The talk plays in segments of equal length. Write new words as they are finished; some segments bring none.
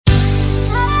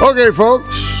Okay,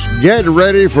 folks, get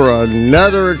ready for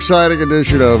another exciting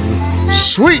edition of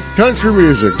Sweet Country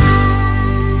Music.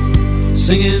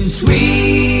 Singing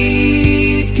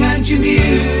sweet country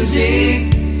music,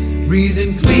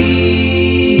 breathing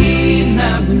clean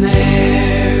mountain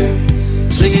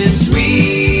air. Singing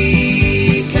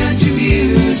sweet country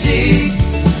music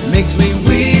makes me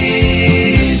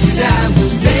wish that I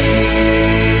was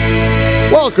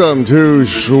there. Welcome to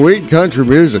Sweet Country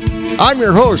Music. I'm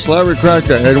your host, Larry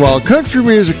Kratka, and while country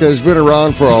music has been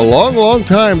around for a long, long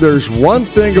time, there's one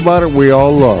thing about it we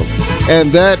all love,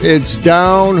 and that it's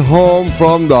down home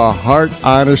from the heart,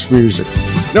 honest music.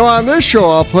 Now, on this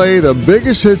show, I'll play the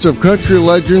biggest hits of country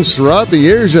legends throughout the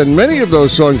years, and many of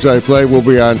those songs I play will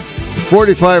be on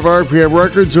 45 RPM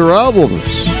records or albums.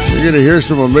 You're going to hear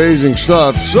some amazing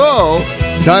stuff, so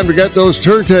time to get those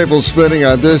turntables spinning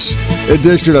on this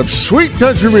edition of Sweet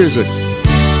Country Music.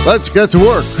 Let's get to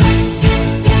work.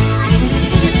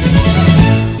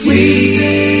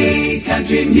 Sweet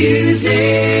country music.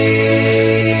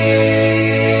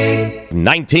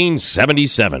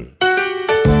 1977.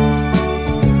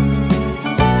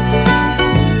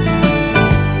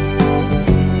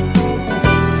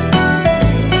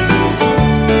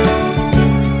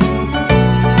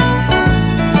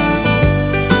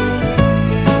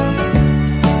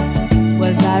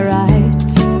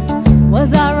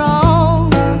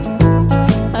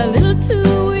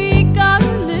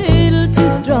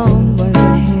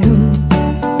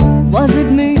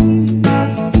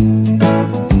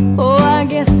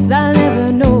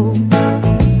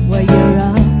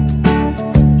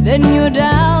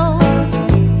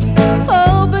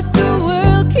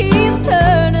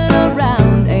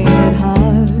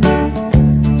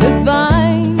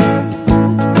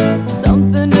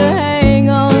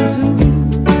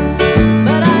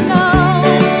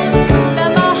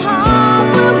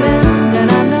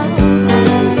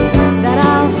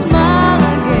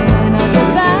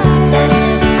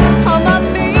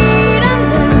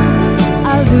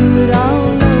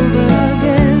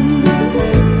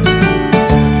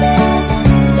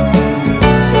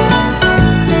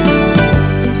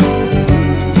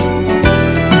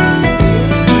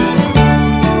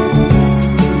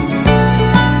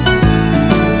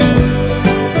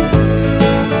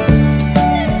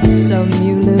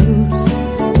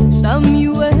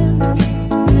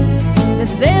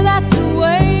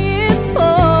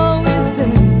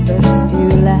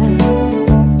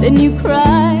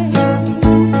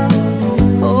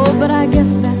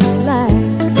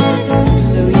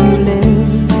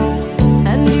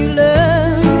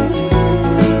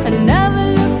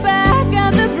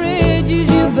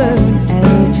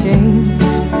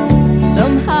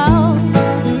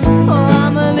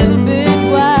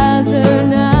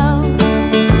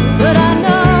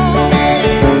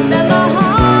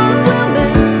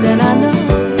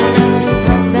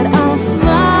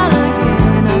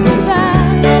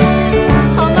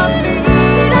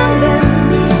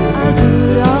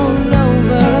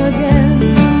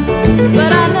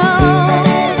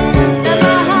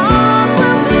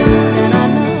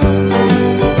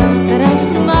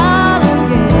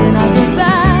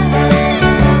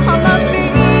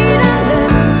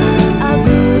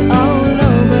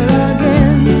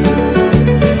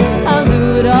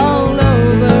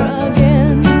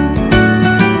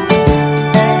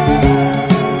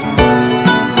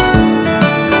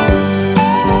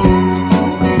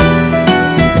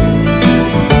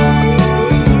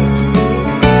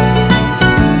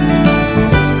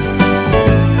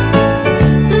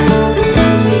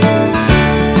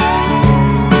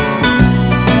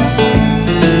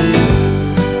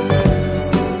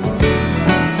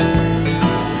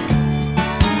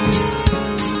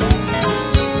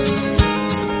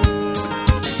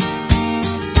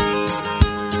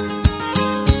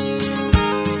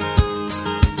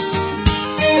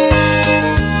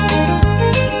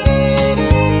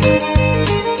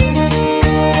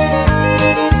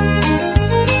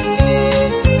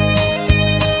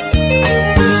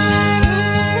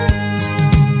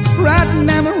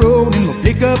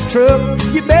 Truck,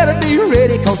 you better be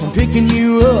ready, cause I'm picking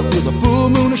you up with a full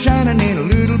moon shining and a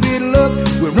little bit of luck.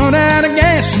 We'll run out of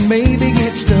gas and maybe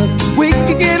get stuck. We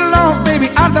could get lost, baby,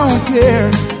 I don't care.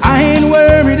 I ain't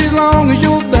worried as long as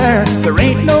you're there. There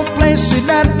ain't no place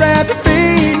that I'd rather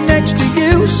be next to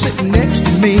you, sitting next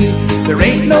to me. There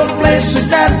ain't no place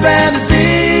that I'd rather be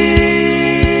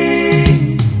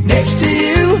next to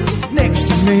you, next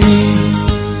to me.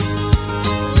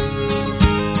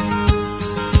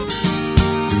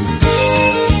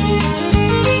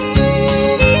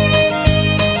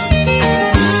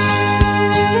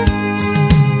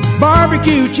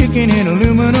 Barbecue chicken in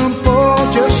aluminum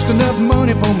foil, just enough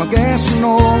money for gas and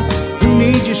oil. Who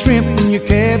needs your shrimp and your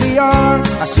caviar?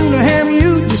 I sooner have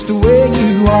you just the way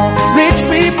you are. Rich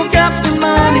people got the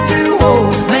money to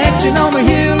hold, mansion on the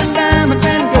hill and diamonds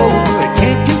and gold, but it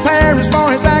can't compare as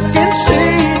far as I can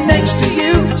see. Next to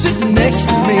you, sitting next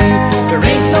to me, there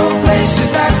ain't no place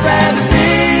that I'd rather be.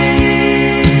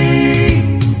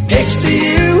 Next to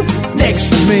you, next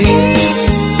to me.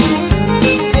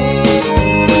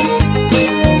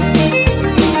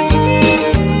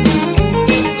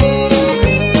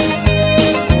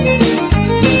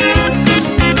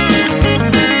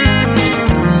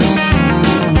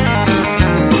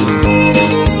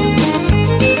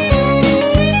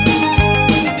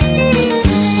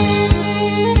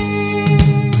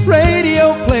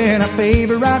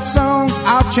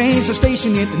 Change the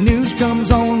station if the news comes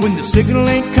on. When the signal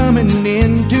ain't coming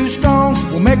in too strong,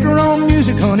 we'll make our own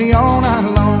music, honey, all night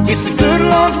long. If the good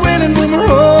Lord's willing, when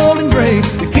we're old and gray,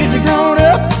 the kids are grown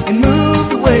up and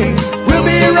moved away, we'll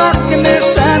be rocking there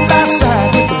side by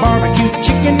side with the barbecue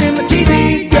chicken and the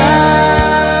TV guide.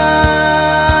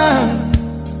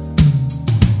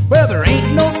 Well, there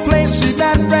ain't no places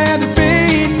I'd rather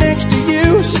be next to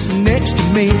you, sitting next to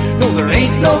me. No, there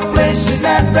ain't no places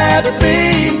I'd rather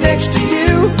be next to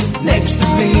you, next to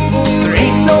me. There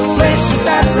ain't no place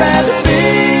that I'd rather be.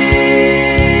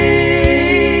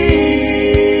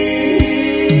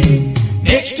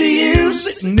 Next to you,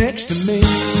 sitting next to me.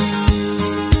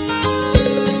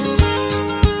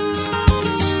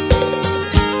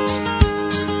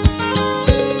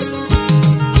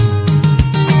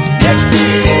 Next to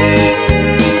you,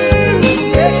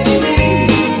 next to me.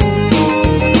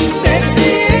 Next to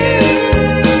you,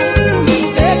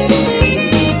 next to me.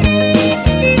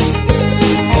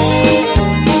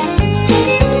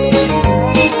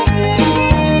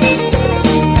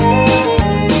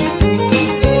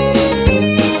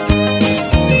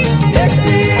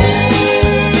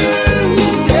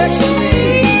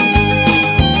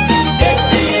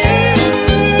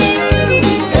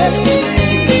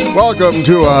 Welcome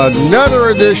to another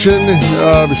edition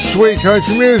of Sweet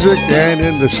Country Music, and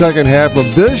in the second half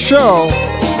of this show,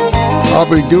 I'll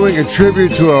be doing a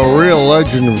tribute to a real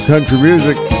legend of country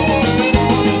music,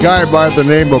 a guy by the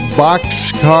name of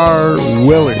Boxcar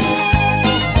Willie.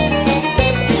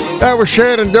 That was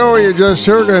Shenandoah you just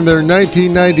heard on their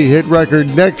 1990 hit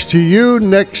record, Next to You,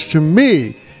 Next to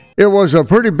Me. It was a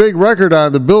pretty big record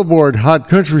on the Billboard Hot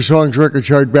Country Songs record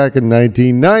chart back in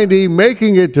 1990,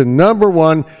 making it to number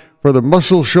one for the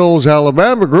Muscle Shoals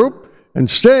Alabama group and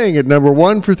staying at number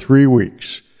one for 3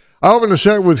 weeks. I opened the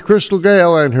set with Crystal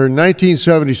Gayle and her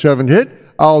 1977 hit,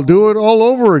 I'll Do It All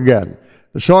Over Again.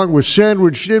 The song was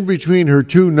sandwiched in between her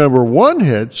two number one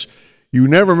hits, You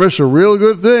Never Miss a Real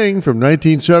Good Thing from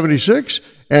 1976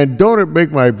 and Don't It Make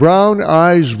My Brown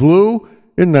Eyes Blue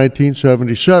in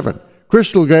 1977.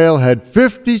 Crystal Gayle had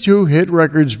 52 hit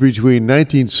records between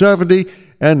 1970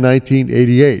 and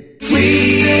 1988.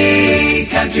 Sweet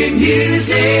country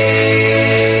music.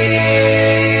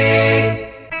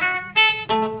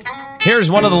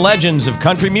 Here's one of the legends of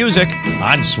country music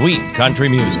on Sweet Country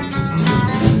Music.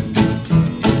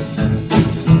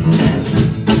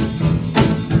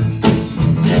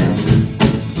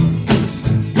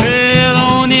 Well,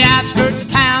 on the outskirts of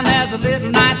town, there's a little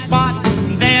night spot.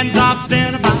 Dan dropped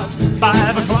in about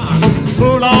 5 o'clock.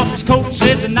 Pulled off his coat,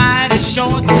 said the night is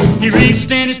short. He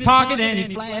reached in his pocket and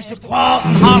he flashed a quart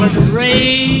and hollered,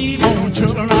 rave on,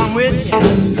 children, I'm with you.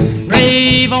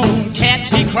 Rave on, cats,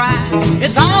 he cried.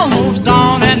 It's almost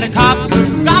dawn and the cops are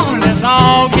gone. Let's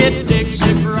all get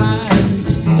Dixie fried.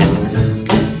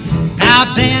 Now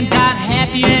Dan got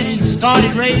happy and he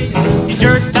started raving. He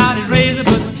jerked out his razor,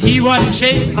 but he wasn't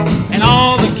shaving. And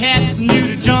all the cats knew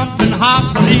to jump and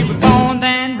hop, but he was born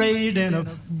and raised in a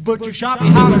butcher shop. He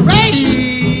hollered,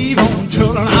 rave on,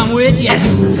 children, I'm with ya.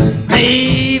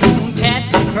 Rave on,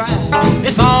 cats, and cried.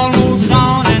 It's almost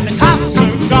dawn and the cops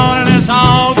are gone, and let's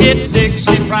all get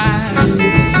Dixie fried.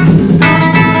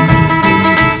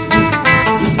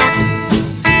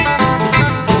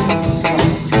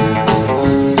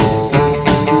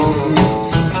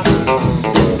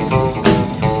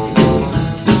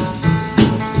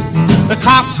 The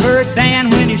cops heard Dan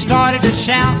when he started to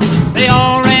shout. They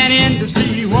all ran in to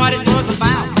see what it was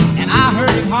about. And I heard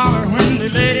him holler when they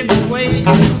let him away.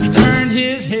 He turned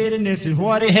his head and this is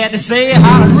what he had to say.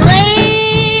 Hollered,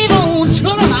 rave on,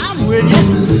 children, I'm with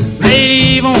you.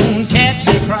 Rave on, cats,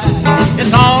 he cried.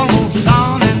 It's almost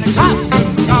dawn and the cops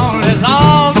are gone. Let's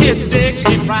all get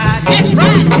Dixie fried. Get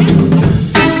right.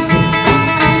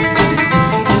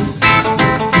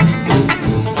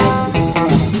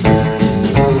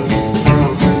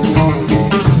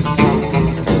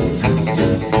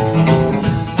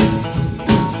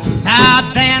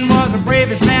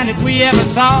 he ever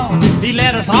saw. He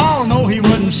let us all know he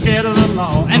wasn't scared of the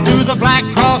law. And through the black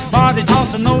crossbars he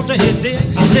tossed a note to his dear.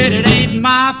 Said it ain't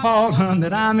my fault, hun,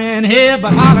 that I'm in here,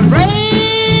 but holler,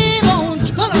 rave on,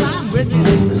 children, I'm with you.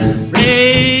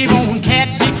 Rave on,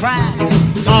 cats, he cried.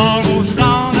 It's almost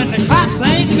gone and the cops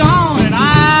ain't gone, and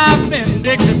I've been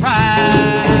Dixie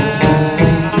Pride.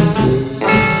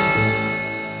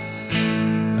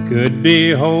 I could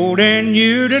be holding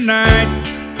you tonight.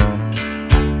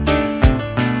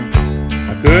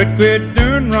 I could quit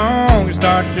doing wrong and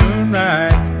start doing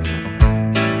right.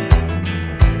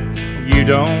 You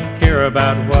don't care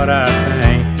about what I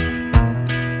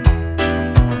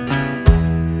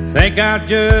think I'll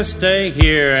just stay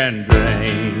here and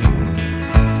drink.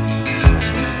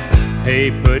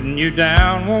 Hey, putting you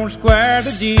down won't square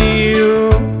the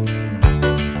deal.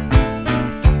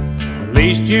 At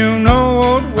least you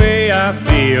know the way I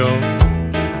feel.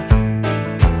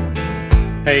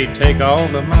 Hey, take all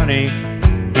the money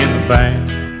in the bank.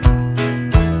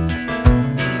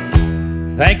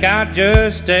 Think I'll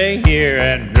just stay here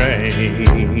and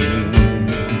drink.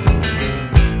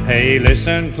 Hey,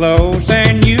 listen close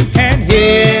and you can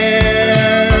hear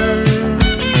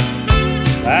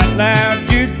that loud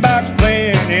jukebox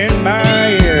playing in my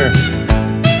ear.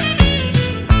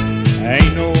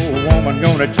 Ain't no woman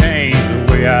gonna change the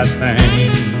way I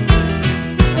think.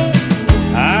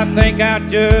 I think I'll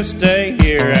just stay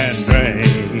here and drink.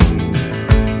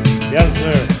 Yes,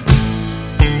 sir.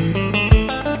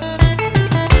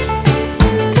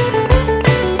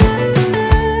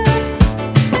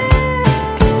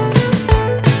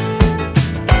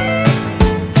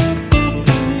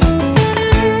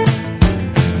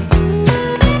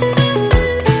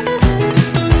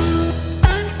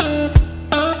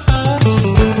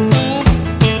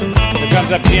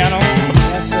 The piano.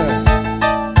 Yes, sir.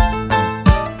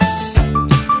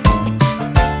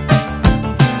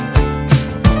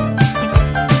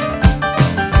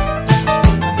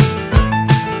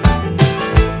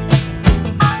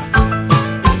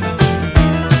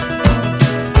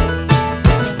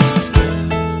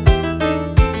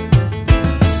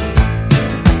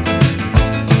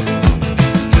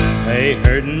 Hey,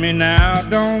 hurting me now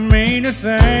don't mean a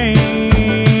thing.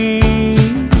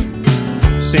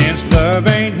 Since love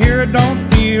ain't here, I don't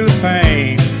feel the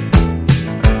pain.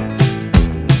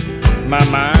 My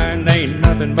mind ain't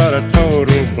nothing but a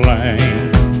total blank.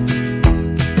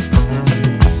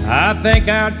 I think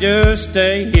I'll just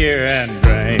stay here and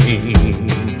drink.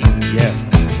 Yeah.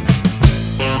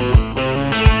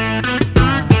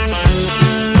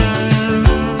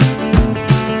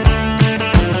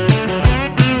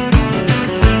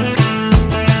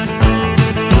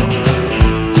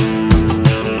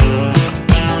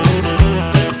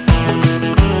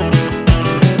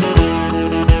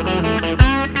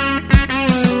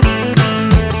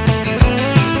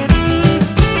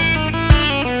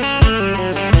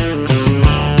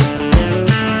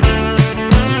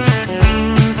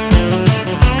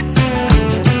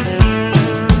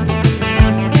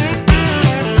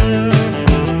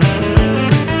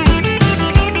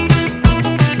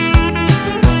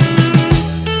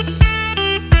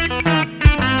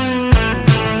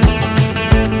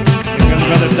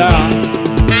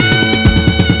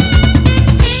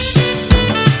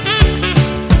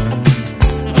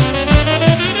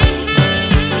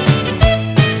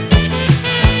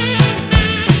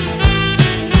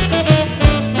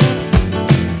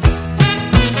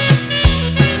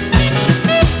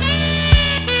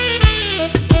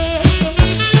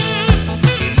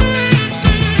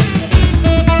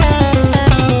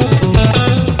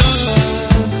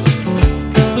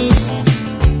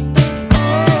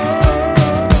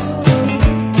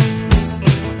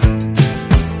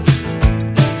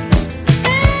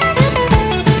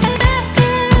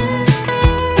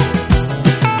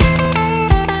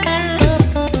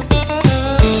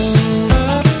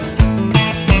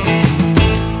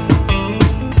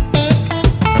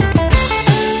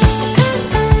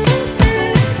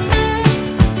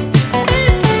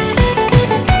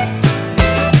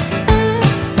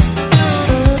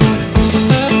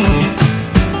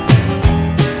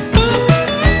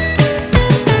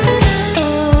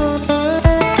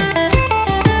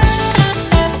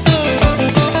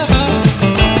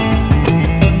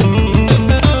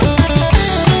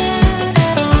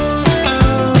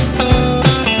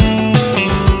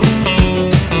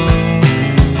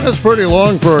 Pretty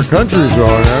long for a country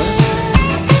song,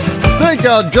 huh? Think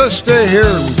I'll just stay here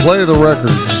and play the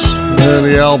records and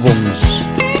the albums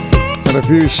and a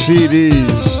few CDs.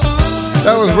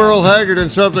 That was Merle Haggard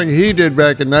and something he did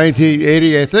back in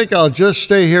 1980. I think I'll just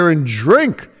stay here and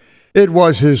drink. It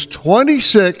was his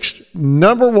 26th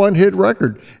number one hit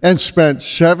record and spent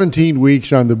 17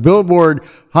 weeks on the Billboard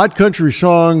Hot Country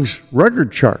Songs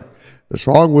record chart. The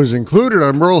song was included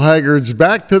on Merle Haggard's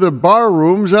Back to the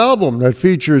Barrooms album that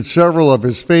featured several of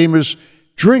his famous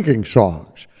drinking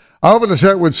songs. I open the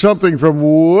set with something from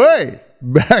way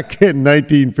back in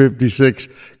 1956,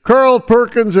 Carl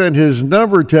Perkins and his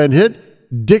number 10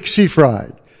 hit, Dixie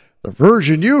Fried. The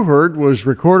version you heard was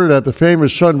recorded at the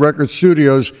famous Sun Records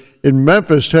Studios in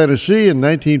Memphis, Tennessee in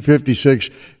 1956.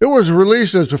 It was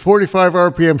released as a 45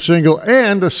 RPM single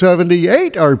and a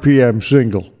 78 RPM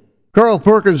single. Carl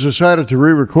Perkins decided to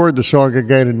re-record the song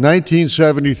again in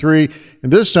 1973,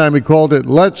 and this time he called it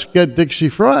Let's Get Dixie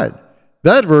Fried.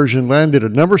 That version landed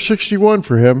at number 61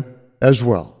 for him as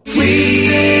well.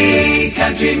 Sweet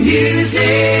country music.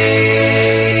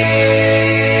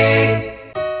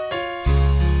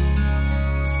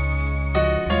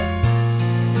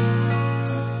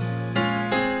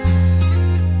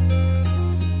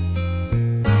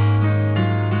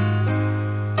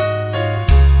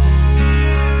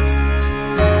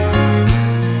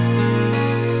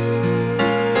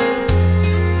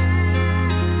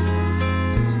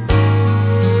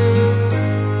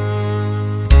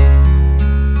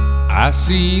 I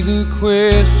see the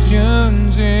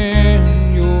questions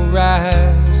in your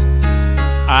eyes.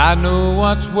 I know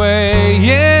what's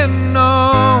weighing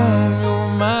on your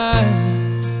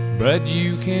mind, but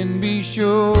you can be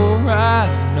sure I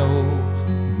know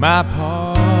my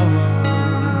part.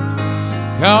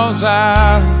 'Cause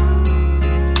I'll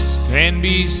stand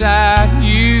beside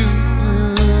you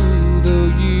through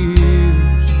the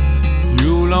years.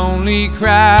 You'll only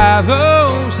cry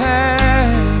those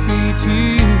happy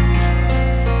tears.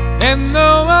 And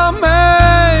though I'll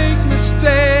make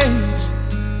mistakes,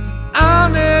 I'll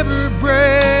never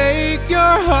break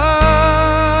your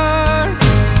heart.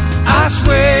 I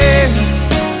swear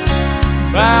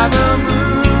by the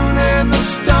moon and the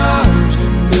stars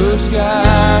in the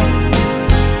sky,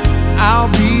 I'll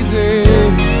be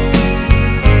there.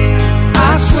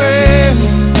 I swear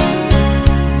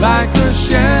like a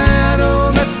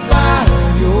shadow that's by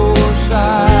your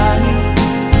side,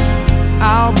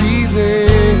 I'll be there.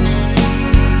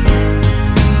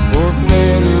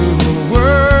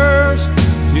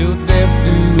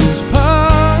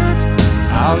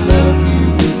 I'll love you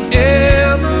with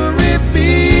every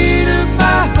beat of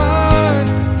my heart,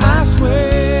 I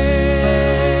swear.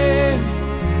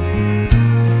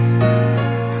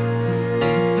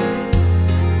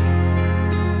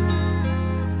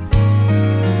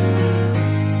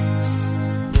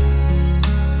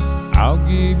 I'll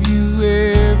give you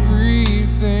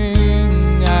everything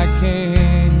I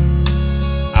can.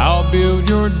 I'll build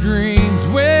your dreams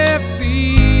with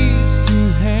these two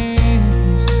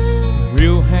hands.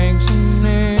 We'll hang some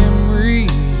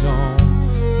memories on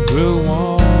the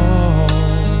wall.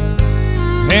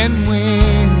 And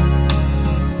when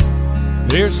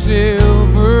there's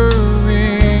silver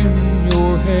in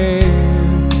your hair,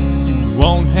 you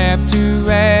won't have to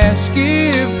ask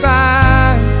if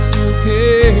I still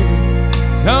care.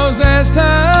 'Cause as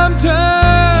time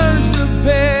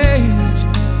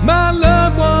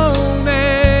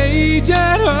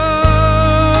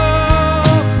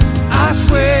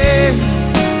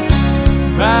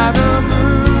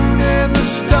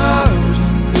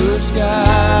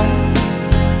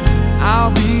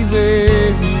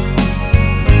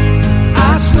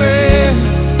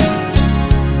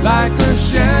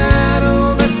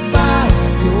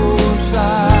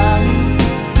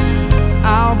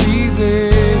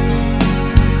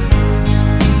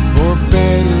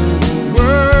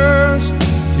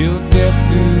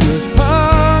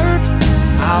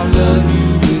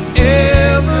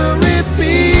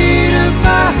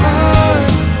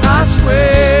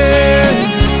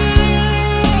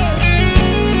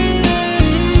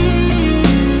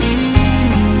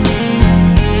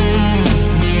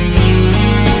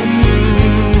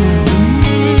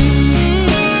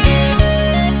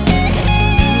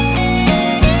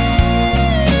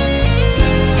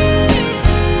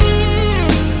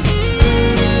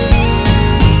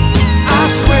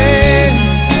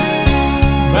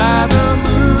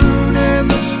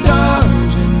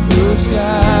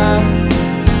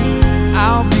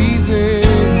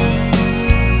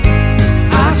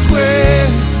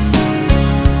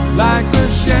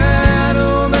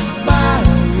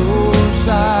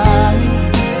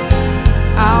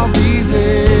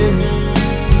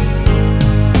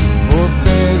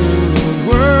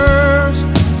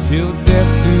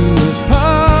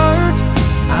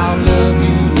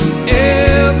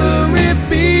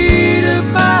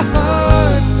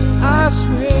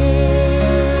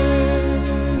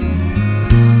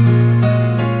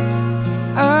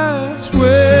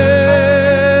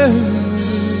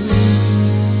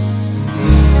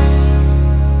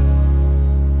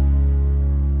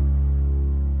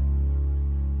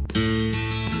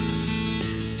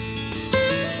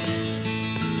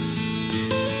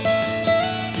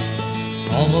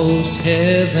almost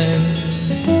heaven.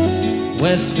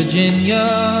 West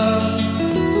Virginia,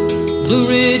 Blue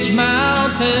Ridge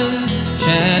Mountains,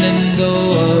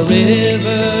 Shenandoah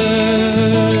River.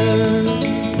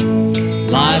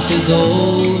 Life is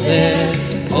old there,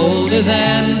 older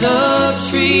than the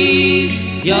trees,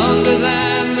 younger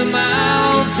than the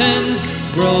mountains,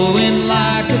 growing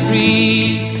like a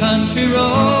breeze. Country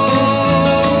roads,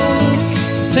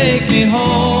 take me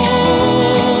home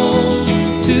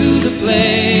to the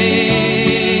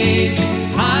place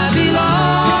I belong.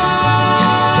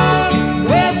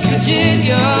 West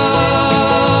Virginia,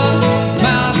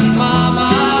 Mountain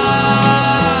Mama,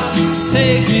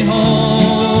 take me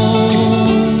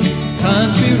home.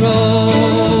 Country roads,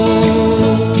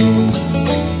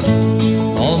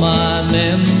 all my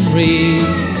memories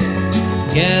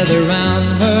gather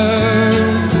round her.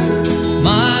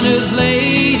 Miner's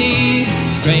lady,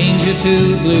 stranger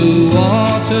to blue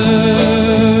water.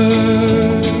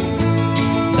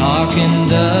 Dark and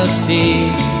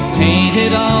dusty,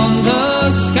 painted on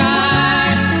the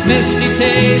sky. Misty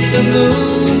taste of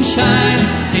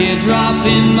moonshine, teardrop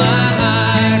in my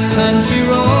eye. Country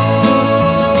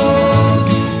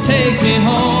roads, take me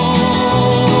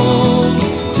home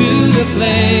to the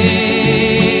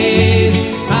place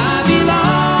I belong.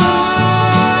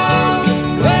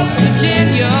 West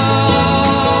Virginia,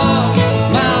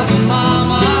 Mountain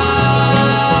Mama,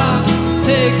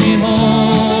 take me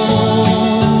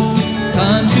home.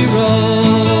 Country roads,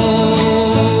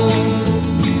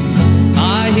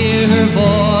 I hear her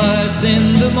voice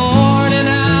in the morning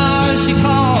hour. She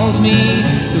calls me.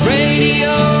 The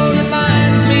radio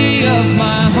reminds me of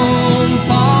my home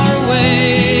far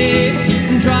away.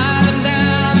 Driving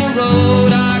down the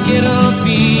road, I get a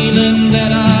feeling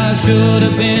that I should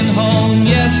have been home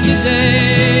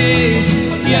yesterday.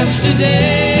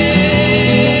 Yesterday,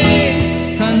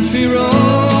 country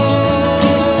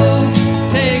roads,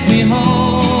 take me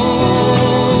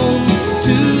home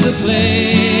to the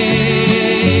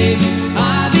place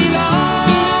I belong.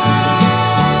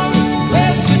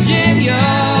 West Virginia,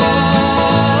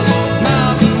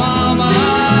 Mountain Mama,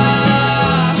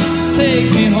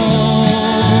 take me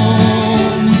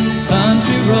home.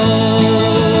 Country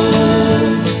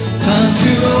roads,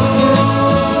 country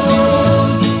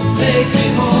roads, take me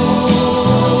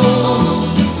home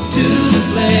to the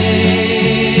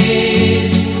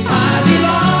place I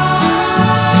belong.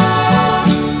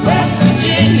 West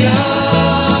Virginia,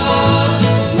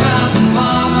 Mountain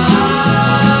Mama,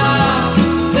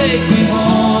 take me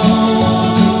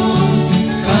home.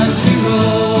 Country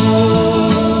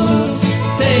roads,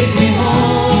 take me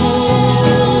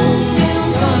home.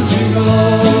 Country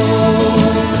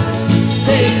roads,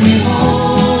 take me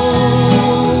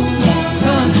home.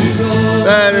 Country roads.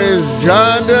 That is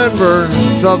John Denver,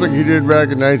 something he did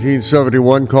back in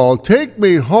 1971 called Take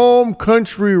Me Home,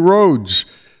 Country Roads.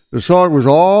 The song was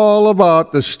all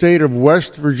about the state of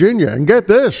West Virginia. And get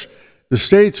this, the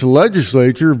state's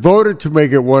legislature voted to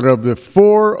make it one of the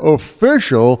 4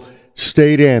 official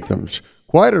state anthems.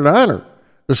 Quite an honor.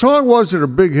 The song wasn't a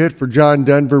big hit for John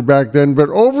Denver back then, but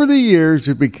over the years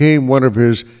it became one of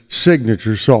his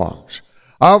signature songs.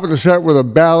 I opened the set with a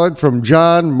ballad from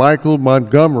John Michael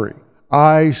Montgomery,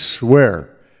 I Swear.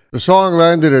 The song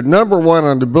landed at number 1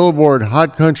 on the Billboard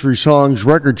Hot Country Songs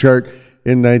record chart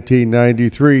in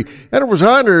 1993, and it was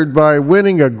honored by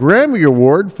winning a Grammy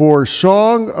Award for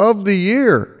Song of the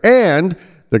Year and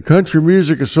the Country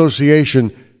Music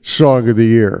Association Song of the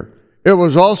Year. It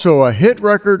was also a hit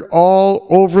record all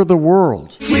over the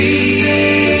world.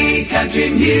 Sweet country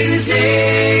music.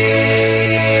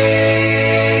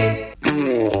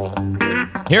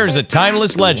 Here's a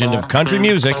timeless legend of country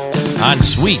music on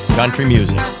Sweet Country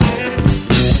Music.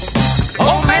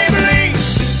 Oh, Maybelline,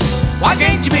 why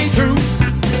can't you be true?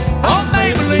 Oh,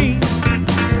 Maybelline,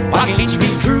 why can't you be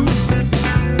true?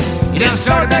 You done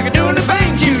started back and doing the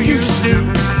things you used to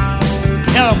do.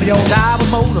 Tell me, as I was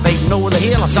motivating over the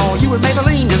hill, I saw you and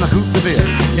Maybelline in the Coupe de Ville.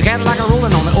 Your Cadillac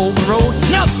rolling on the open road,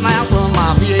 nothing outrun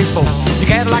my V8 4. Your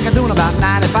Cadillac doing about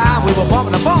 95, we were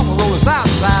bumping the bumper, rolling side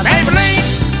to side. Maybelline,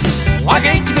 why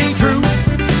can't you be true?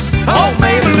 Oh,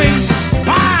 Maybelline,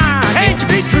 why can't you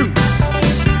be true?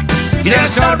 You done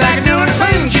started back and doing the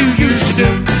things you used to do.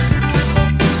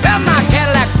 Well, my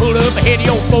Cadillac pulled up ahead of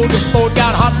your Ford. The Ford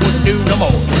got hot, wouldn't do no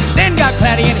more. Then got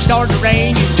cloudy and it started to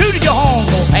rain. You tooted your horn,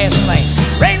 going past the lane.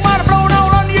 Rainwater blowing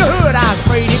all under your hood. I was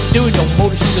afraid it could do it, your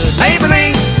motor so good.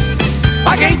 Maybelline,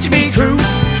 why can't you be true?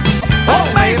 Oh,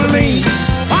 Maybelline,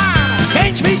 why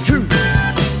can't you be true?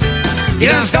 You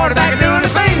done started back and doing the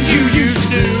things you used to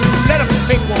do. Let them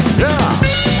pick one. Yeah.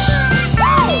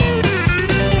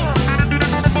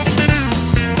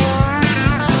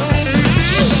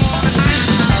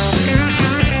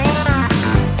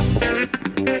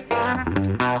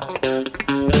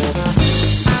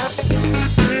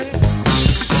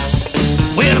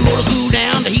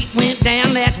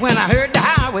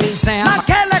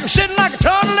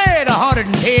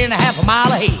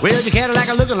 hey. Well, your Cadillac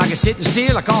looking like it's sitting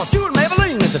still. I caught you and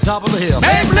Maybelline at the top of the hill.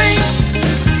 Maybelline,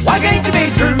 why can't you be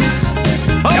true?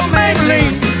 Oh,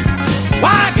 Maybelline,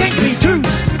 why can't you be true?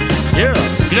 Yeah,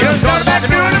 you just started back to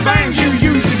doing the things you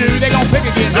used to do. They gon' pick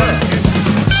again,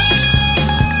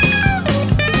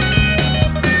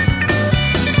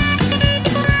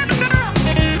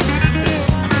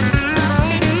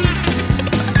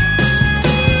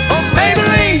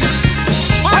 Maybelline,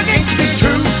 why can't you be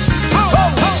true?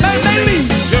 Maybelline,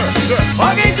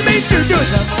 why can't you be true? Do it,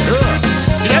 son.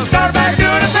 You just started back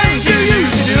doing the things you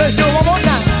used to do. Let's do it one more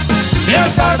time. You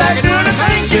just started back doing the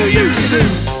things you used to do.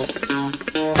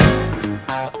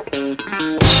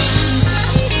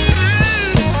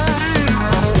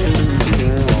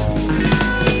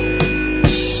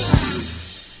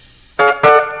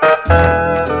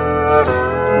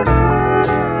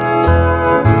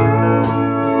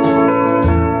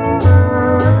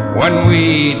 When we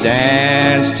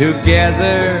dance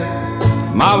together,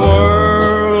 my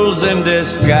world's in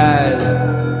disguise.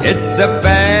 It's a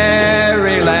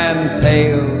fairyland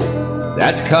tale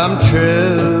that's come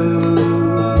true.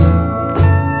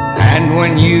 And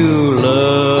when you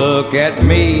look at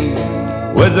me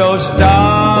with those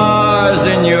stars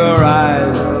in your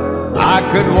eyes, I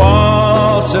could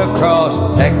waltz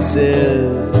across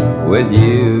Texas with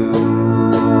you.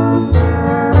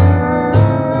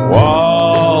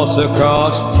 Waltz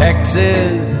across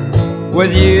Texas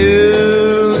with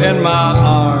you in my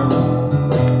arms.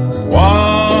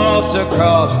 Waltz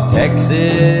across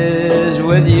Texas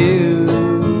with you.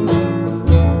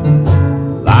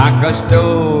 Like a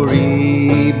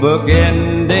storybook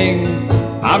ending,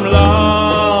 I'm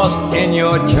lost in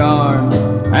your charms,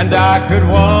 and I could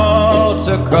waltz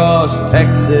across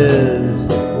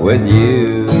Texas with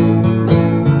you.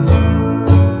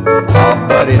 Oh,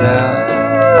 buddy, now.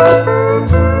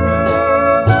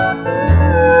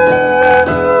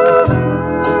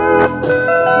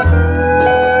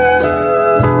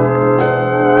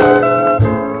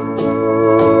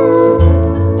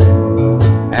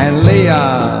 And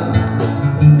Leon.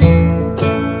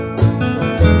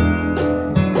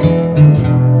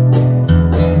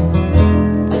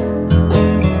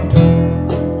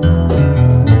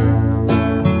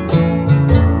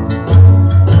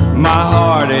 My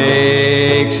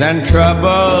heartaches and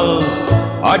troubles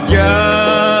are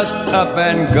just up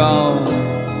and gone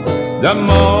the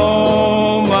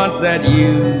moment that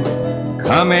you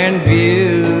come in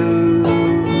view.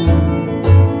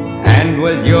 And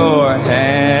with your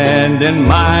hand in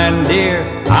mine, dear,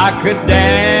 I could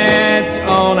dance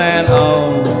on,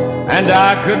 and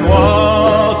I could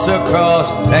waltz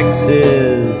across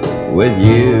Texas with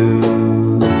you.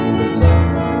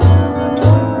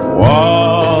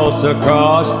 Waltz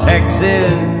across Texas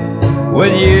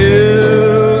with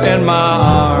you in my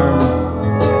arms.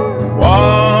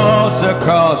 Waltz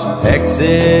across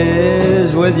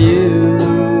Texas with you.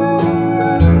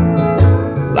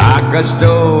 Like a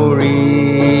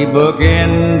storybook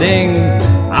ending,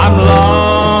 I'm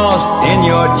lost in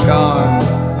your charms,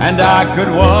 and I could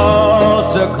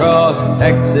waltz across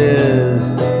Texas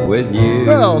with you.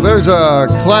 Well, there's a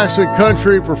classic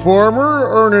country performer,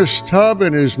 Ernest Tubb,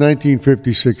 in his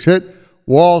 1956 hit,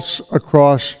 Waltz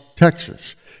Across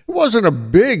Texas. It wasn't a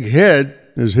big hit,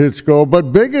 as hits go,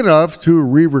 but big enough to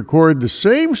re-record the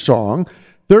same song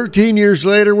 13 years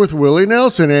later with Willie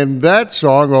Nelson, and that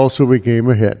song also became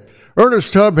a hit.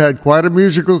 Ernest Tubb had quite a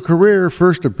musical career,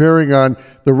 first appearing on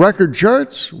the record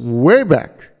charts way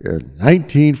back in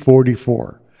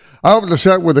 1944. I opened the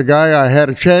set with a guy I had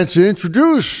a chance to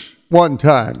introduce one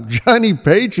time, Johnny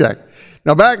Paycheck.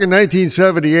 Now, back in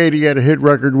 1978, he had a hit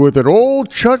record with an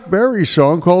old Chuck Berry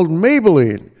song called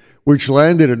Maybelline, which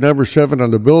landed at number 7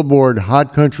 on the Billboard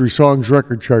Hot Country Songs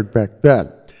record chart back then.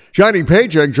 Johnny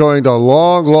Paycheck joined a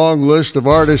long, long list of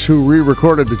artists who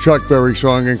re-recorded the Chuck Berry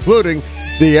song, including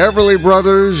the Everly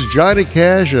Brothers, Johnny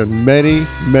Cash, and many,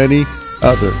 many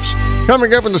others.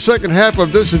 Coming up in the second half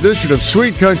of this edition of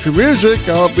Sweet Country Music,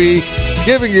 I'll be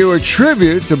giving you a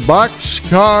tribute to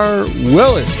Boxcar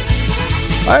Willie.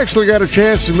 I actually got a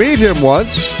chance to meet him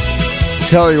once.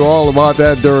 Tell you all about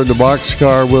that during the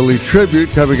Boxcar Willie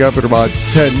tribute coming up in about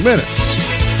 10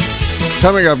 minutes.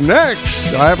 Coming up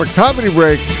next, I have a comedy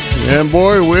break, and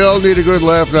boy, we all need a good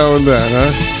laugh now and then,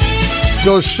 huh?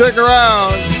 So stick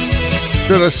around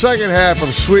to the second half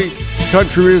of Sweet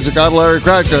Country Music. I'm Larry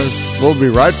Kratka. We'll be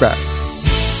right back.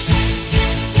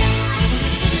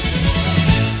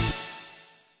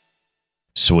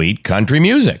 Sweet Country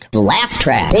Music. Laugh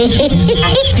track.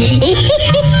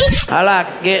 I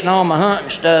like getting all my hunting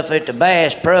stuff at the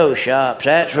Bass Pro Shops.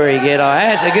 That's where you get all.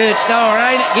 That's a good store,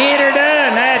 ain't it? Get her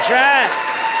done. That's right.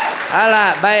 I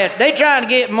like Bass. They trying to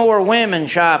get more women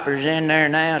shoppers in there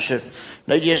now, so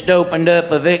they just opened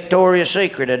up a Victoria's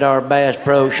Secret at our Bass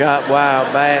Pro Shop a while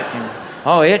back. And,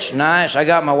 oh, it's nice. I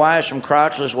got my wife some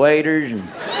crotchless waders and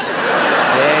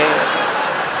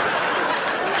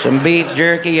some beef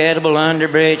jerky, edible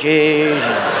underbreeches.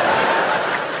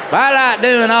 I like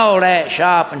doing all that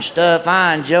shopping stuff.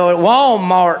 I enjoy it.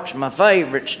 Walmart's my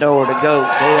favorite store to go to.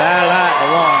 I like the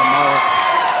Walmart.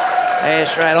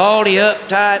 That's right. All the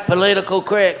uptight, political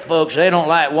correct folks, they don't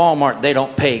like Walmart. They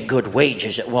don't pay good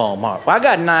wages at Walmart. Well, I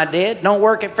got an idea. Don't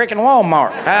work at freaking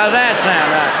Walmart. How's that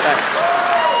sound right there?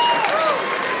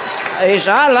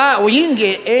 I like, well, you can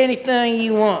get anything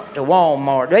you want to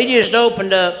Walmart. They just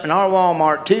opened up in our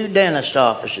Walmart 2 dentist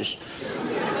offices.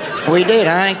 We did.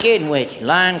 I ain't kidding with you.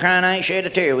 Lying, crying, I ain't shed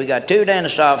a tear. We got 2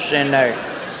 dentist offices in there.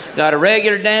 Got a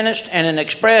regular dentist and an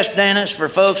express dentist for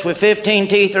folks with 15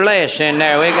 teeth or less in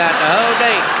there. We got the whole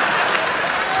deal.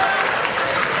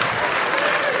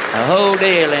 The whole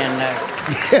deal in there.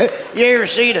 You ever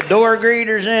see the door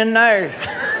greeters in there?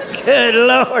 Good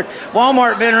Lord.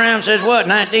 Walmart been around since what,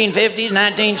 1950s,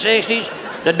 1960s?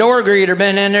 The door greeter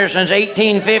been in there since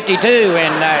 1852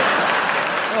 in there.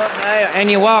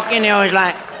 And you walk in, you're always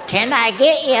like, can I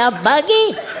get you a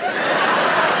buggy?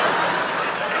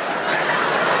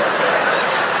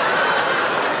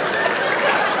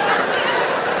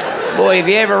 Boy, if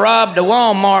you ever robbed a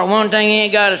Walmart, one thing you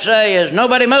ain't got to say is,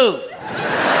 nobody move.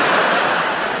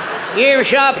 You ever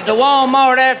shop at the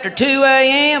Walmart after 2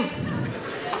 a.m.?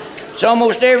 It's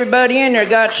almost everybody in there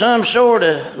got some sort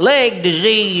of leg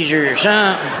disease or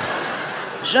something.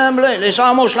 It's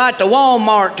almost like the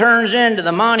Walmart turns into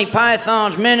the Monty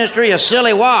Python's Ministry of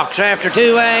Silly Walks after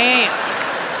 2 a.m.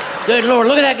 Good Lord,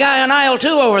 look at that guy on aisle 2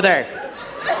 over there.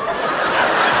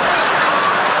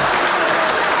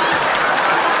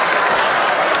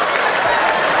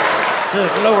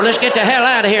 Good Lord, let's get the hell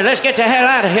out of here. Let's get the hell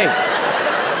out of here.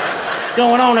 What's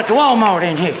going on at the Walmart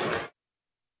in here?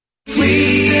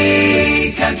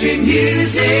 Sweet country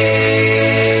music.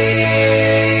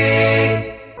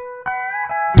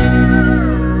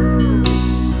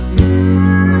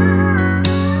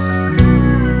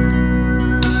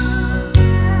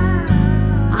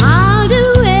 I'll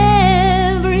do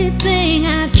everything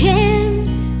I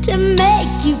can to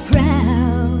make you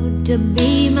proud to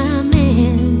be my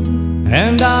man.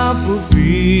 And I'll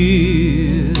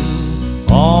fulfill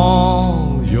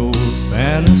all your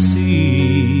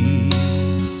fantasies.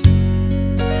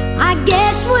 I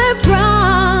guess we're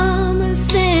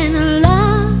promising a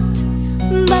lot,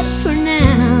 but for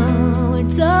now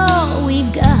it's all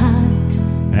we've got.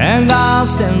 And I'll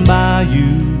stand by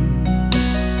you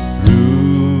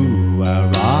through our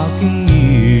rocking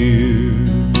years.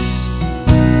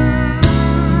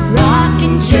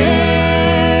 Rocking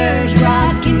chairs,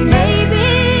 rocking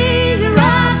babies,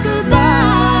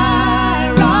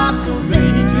 rock-a-bye, rock of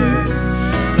ages.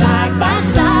 Side by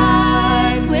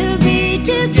side we'll be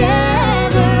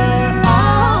together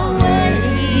always.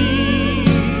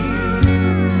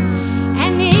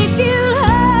 And if you'll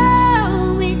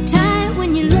hold me tight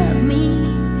when you love me,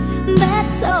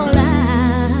 that's all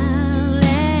I'll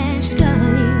ask of you.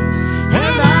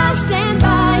 And I'll stand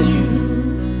by you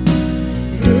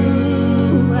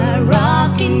through our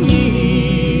rocking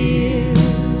years.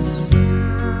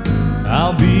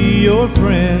 I'll be your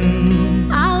friend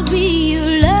I'll be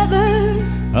your lover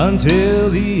until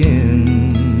the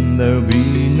end. There'll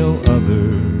be no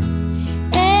other.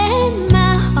 and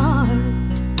my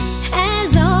heart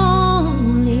has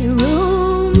only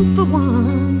room for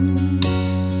one.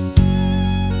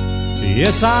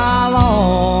 Yes, I'll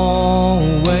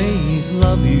always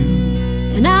love you.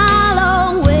 And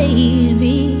I'll always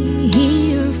be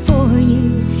here for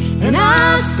you. And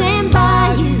I'll stand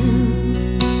by you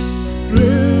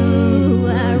through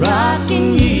our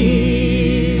rocking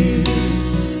years.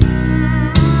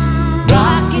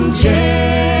 Rocking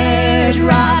chairs,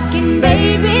 rocking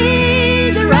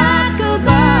babies, rock-a-bye,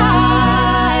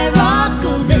 rock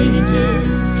of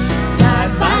ages.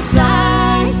 Side by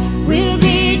side we'll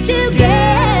be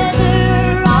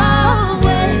together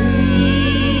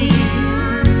always.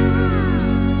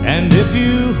 And if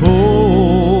you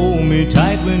hold me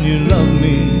tight when you love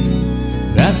me,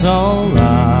 that's all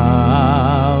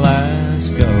I'll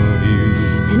ask of you.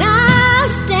 And I'll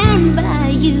stand by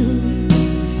you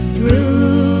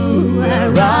through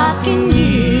our rocking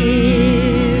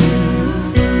years.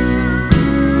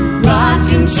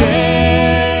 Rocking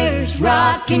chairs,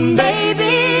 rocking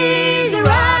babies,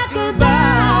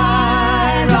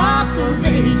 rock-a-bye, rock of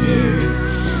ages.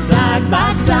 Side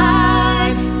by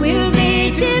side we'll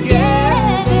be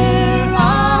together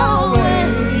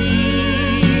always.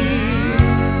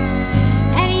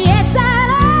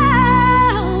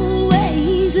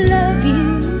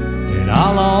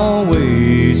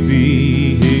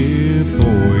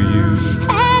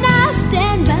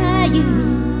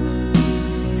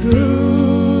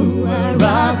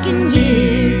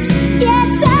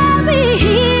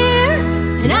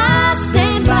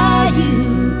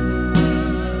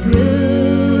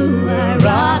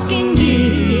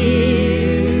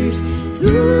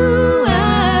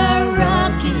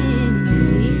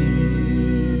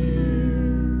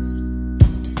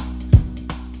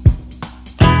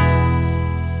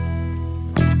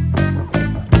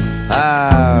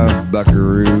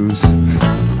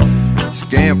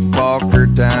 Scamp Walker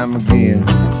time again.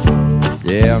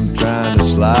 Yeah, I'm trying to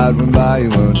slide one by you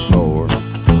once more.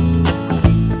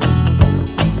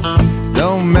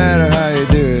 Don't matter how you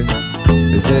do it,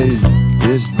 they say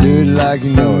just do it like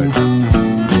you know it.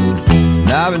 And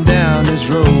I've been down this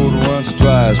road once or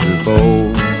twice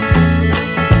before.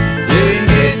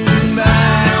 Getting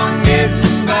by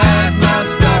is my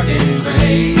stock and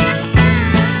trade.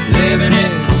 Living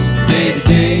it day to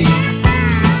day,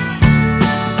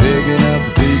 picking up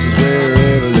the pieces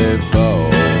wherever they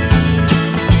fall.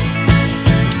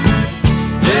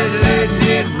 Just letting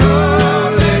it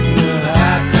roll, letting the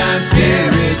high times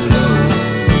carry the low.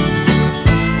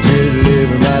 Just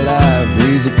living my life,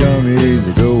 easy come,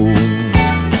 easy go.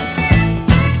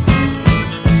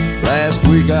 Last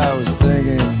week I was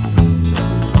thinking,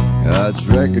 it's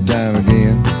record time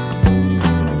again.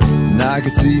 And I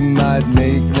could see Mike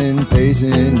Maitland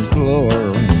pacing the floor.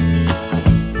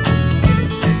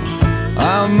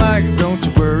 Oh, Mike, don't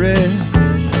you worry,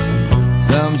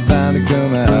 something's bound to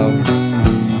come out.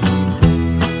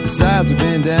 Besides, we've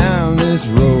been down this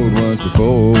road once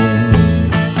before.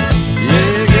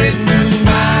 Yeah, getting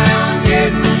by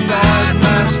is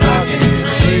my stock and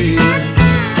trade.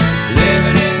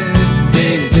 Living it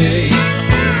day to day,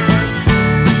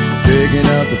 picking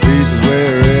up the pieces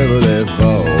wherever they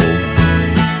fall.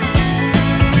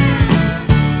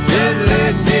 Just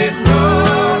letting it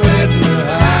roll, letting the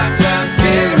high times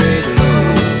carry the low.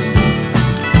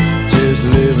 Just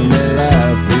living that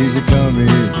life, easy come,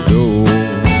 easy go.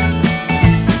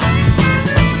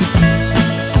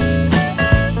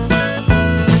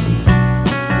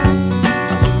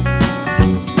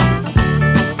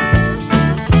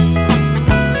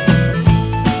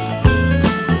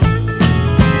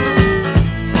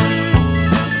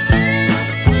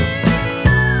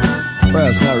 Well,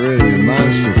 it's not really a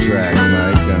monster track,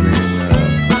 Mike. I mean,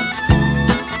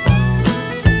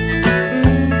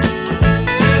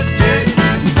 just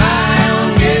getting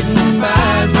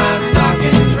by is my stock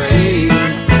and trade.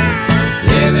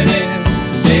 Living it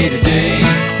day to day,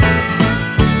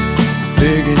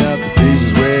 picking up the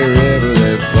pieces wherever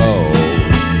they fall.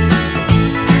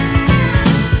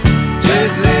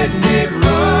 Just letting it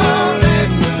roll,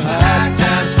 letting the high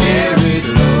times carry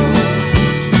the low.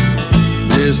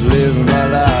 Just living my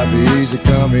life, easy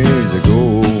come, easy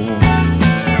go.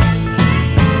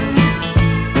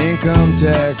 Income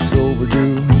tax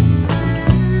overdue,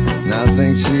 and I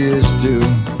think she is too.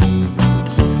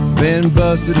 Been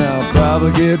busted, I'll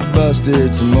probably get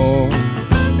busted some more.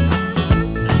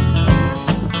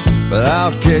 But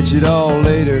I'll catch it all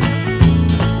later,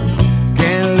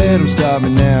 can't let them stop me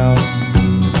now.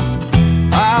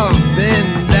 I've been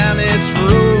down this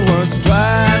road once or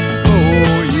twice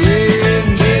before, yeah.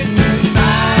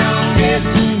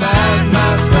 Getting by is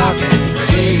my stock and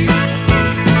trade.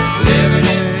 Living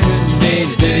it day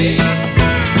to day,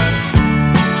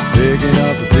 picking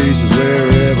up the pieces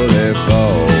wherever they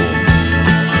fall.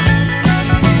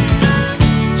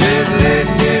 Just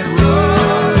letting it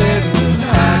roll, letting the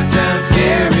high times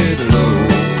carry the low.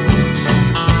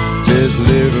 Just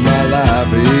living my life,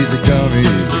 easy come,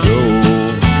 easy go.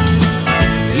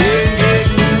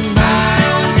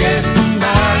 Getting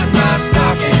by is my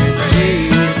stock and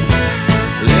trade.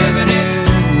 Living it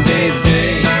day to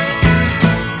day,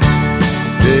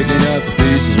 picking up the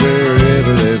pieces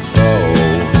wherever they fall.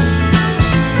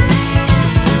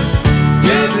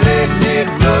 Just letting it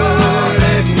roll,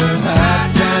 letting the high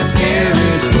times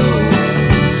carry the low.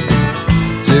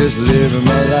 Just living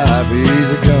my life,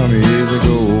 easy come, easy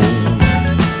go.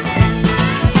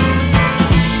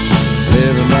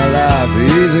 Living my life,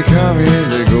 easy come,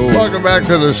 easy go. Welcome back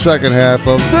to the second half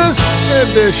of this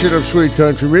edition of Sweet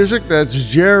Country Music. That's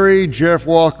Jerry, Jeff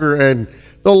Walker, and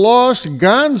the Lost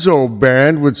Gonzo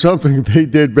Band with something they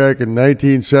did back in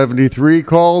 1973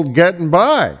 called Getting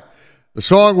By. The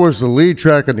song was the lead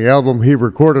track on the album he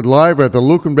recorded live at the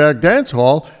Lukenbach Dance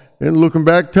Hall in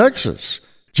Lukenbach, Texas.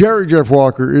 Jerry Jeff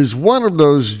Walker is one of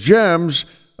those gems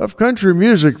of country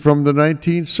music from the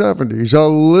 1970s. A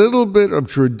little bit of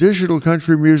traditional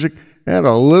country music and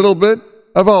a little bit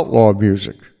of outlaw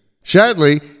music.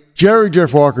 Sadly, Jerry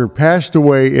Jeff Walker passed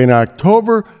away in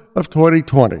October of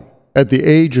 2020 at the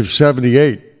age of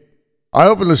 78. I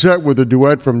opened the set with a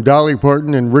duet from Dolly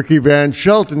Parton and Ricky Van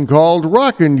Shelton called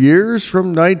Rockin' Years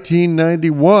from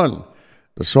 1991.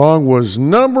 The song was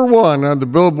number one on the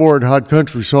Billboard Hot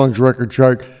Country Songs record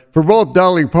chart for both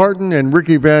Dolly Parton and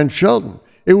Ricky Van Shelton.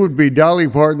 It would be Dolly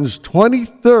Parton's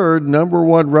 23rd number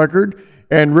one record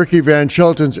and Ricky Van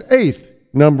Shelton's 8th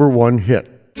number one hit.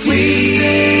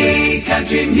 Sweet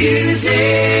country music.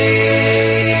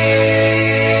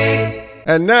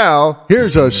 And now,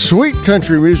 here's a sweet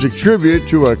country music tribute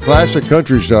to a classic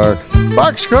country star,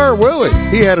 Boxcar Willie.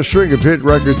 He had a string of hit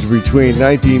records between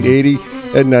 1980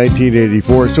 and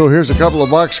 1984. So here's a couple of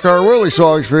Boxcar Willie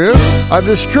songs for you on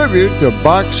this tribute to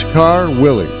Boxcar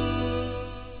Willie.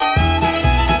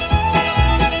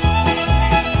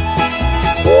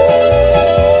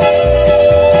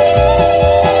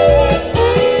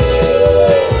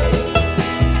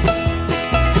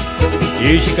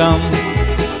 Here she comes,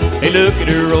 hey look at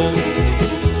her roll.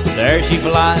 There she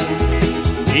flies,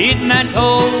 eating that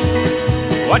coal.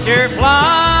 Watch her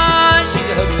fly, she's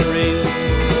a hook the rail.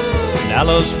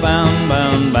 Dallas bound,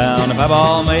 bound, bound, if I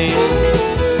ball mail.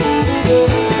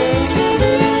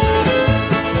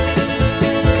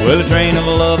 Well, the train of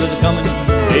love is a-comin',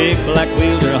 big black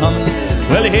wheels are a-hummin'.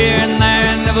 Well, here and there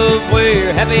and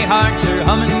everywhere, happy hearts are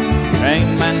humming.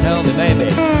 Train man, tell me,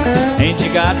 baby, ain't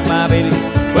you got my baby?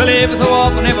 Well, every so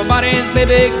often everybody's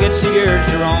baby gets the urge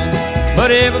to roam,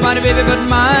 but everybody, baby, but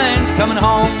mine's coming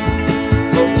home.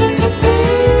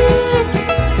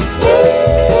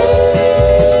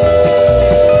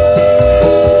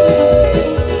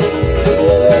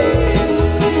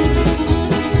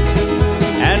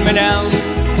 Hand me down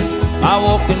my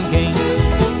walking cane,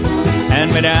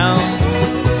 hand me down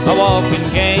my walking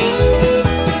cane,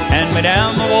 hand me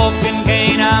down my walking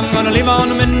cane. I'm gonna leave on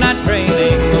the midnight train,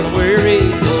 ain't gonna worry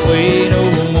this way no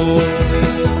more.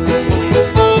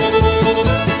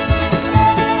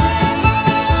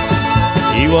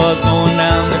 He was going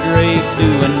down the grade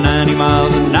doing 90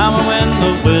 miles an hour when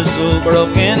the whistle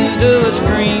broke into a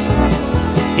scream.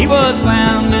 He was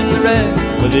found in the wreck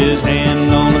with his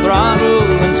hand on the throttle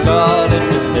and scalded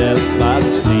to death by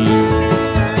the steam.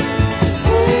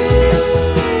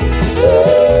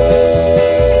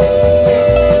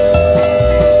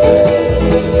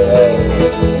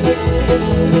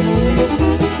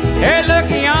 Hey, look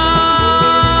yonder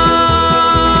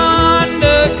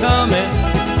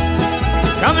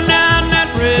coming down that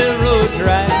railroad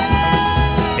track.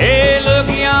 Hey, look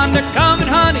yonder coming,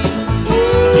 honey,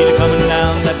 he's coming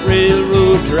down that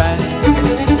railroad track.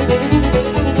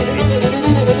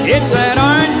 It's that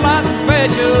orange blossom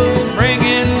special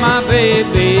bringing my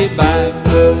baby back.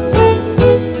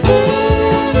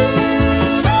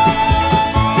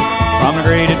 From the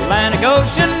great Atlantic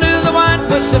Ocean to the wide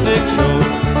Pacific shore,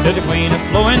 to the queen of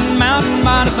flowing mountain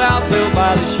by the Southville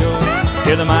by the shore,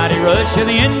 hear the mighty rush of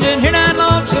the engine, hear that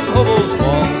lonesome hobo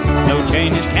squall. No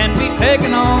changes can be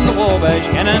taken on the Wabash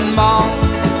Cannonball.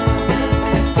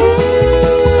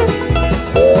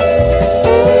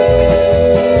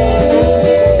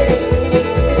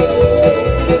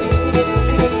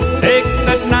 Take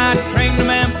that night train to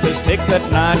Memphis, take that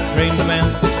night train to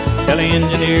Memphis. Tell the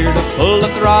engineer to pull the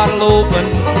throttle open.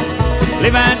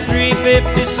 Leave at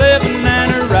 3:57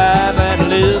 and arrive at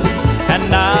 11,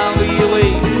 and I'll be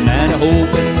waiting and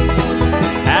hoping.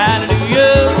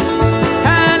 Hallelujah,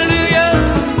 hallelujah,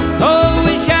 oh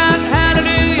we shout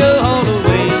hallelujah all the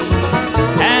way.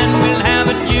 And we'll have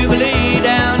a jubilee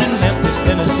down in Memphis,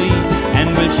 Tennessee, and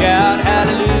we'll shout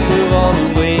hallelujah all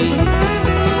the way.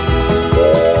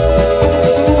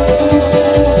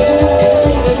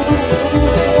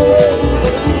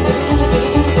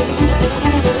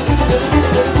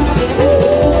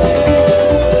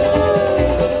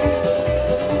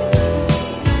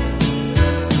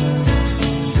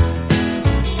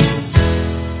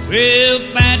 Well,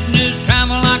 bad news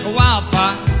travel like a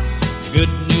wildfire,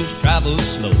 good news travels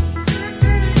slow.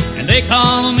 And they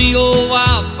call me old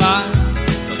wildfire,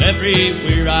 but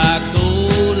everywhere I go,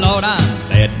 Lord, I'm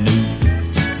bad news.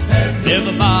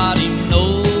 Everybody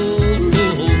knows,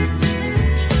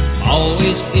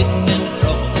 always getting in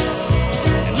trouble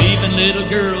and leaving little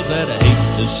girls that hate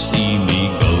to see me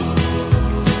go.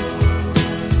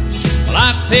 Well,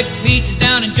 I picked peaches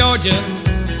down in Georgia,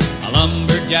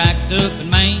 lumberjacked up in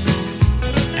Maine,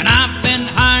 and I've been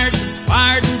hired,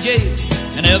 fired, and jailed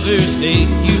in every state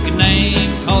you can name,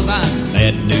 'cause I'm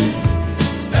bad news.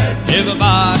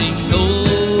 Everybody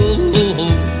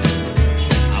knows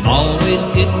I'm always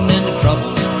getting into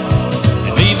trouble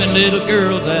and leaving little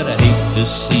girls that I hate to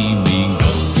see me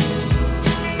go.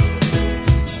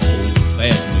 Oh,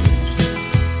 bad news.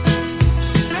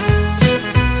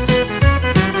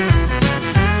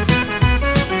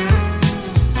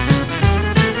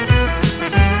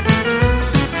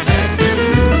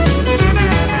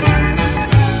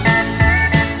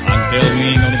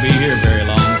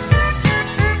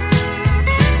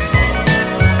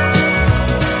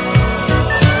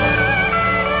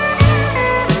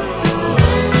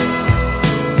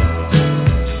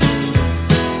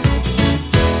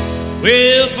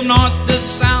 Well, from north to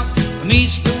south, from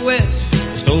east to west,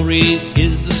 the story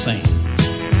is the same.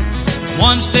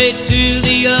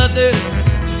 other.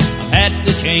 I've had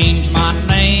to change my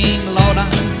name, Lord, I'm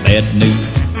bad news.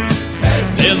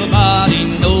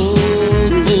 Everybody knows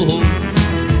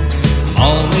I'm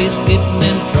always getting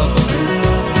in trouble,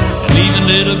 and even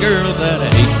little girls that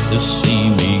hate to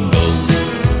see me go.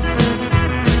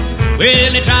 Well,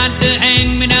 they tried to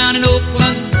hang me down in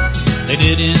Oakland, they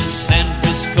did in San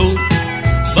Francisco,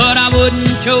 but I wouldn't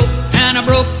choke and I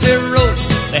broke their rope.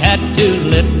 They had to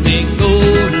let me go.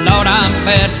 Lord, I'm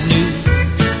bad news.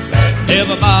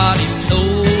 Everybody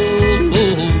knows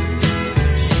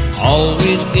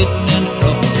always getting in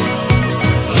trouble,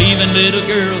 even little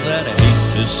girls that hate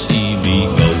to see me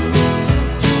go.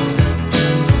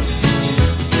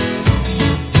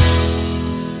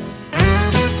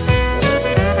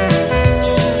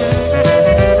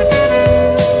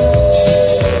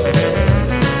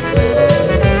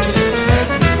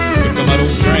 Here come that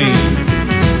old train.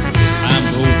 Time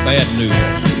for old bad news.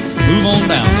 Move on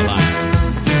down the line.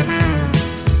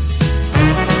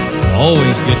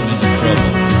 Always getting into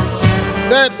trouble.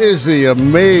 That is the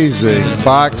amazing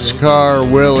Boxcar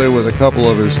Willie with a couple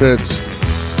of his hits.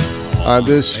 On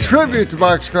this tribute to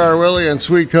Boxcar Willie and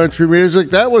Sweet Country Music,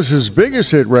 that was his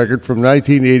biggest hit record from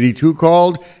 1982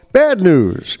 called Bad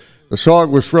News. The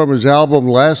song was from his album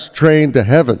Last Train to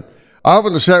Heaven.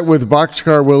 Often set with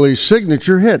Boxcar Willie's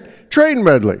signature hit, Train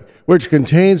Medley, which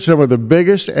contains some of the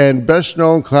biggest and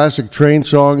best-known classic train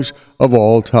songs of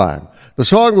all time. The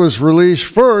song was released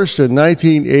first in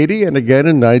 1980 and again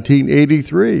in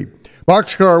 1983.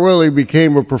 Boxcar Willie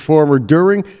became a performer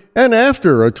during and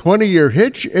after a 20-year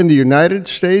hitch in the United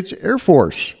States Air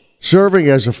Force, serving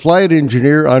as a flight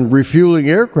engineer on refueling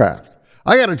aircraft.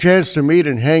 I got a chance to meet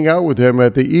and hang out with him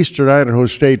at the Eastern Idaho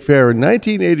State Fair in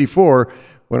 1984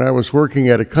 when I was working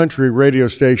at a country radio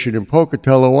station in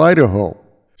Pocatello, Idaho.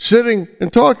 Sitting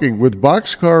and talking with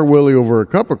Boxcar Willie over a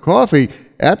cup of coffee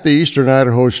at the Eastern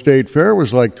Idaho State Fair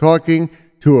was like talking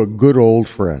to a good old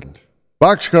friend.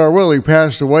 Boxcar Willie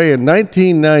passed away in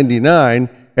 1999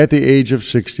 at the age of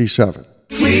 67.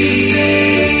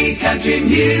 Sweet country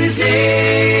music.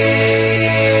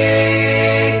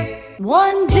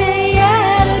 One day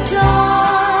at a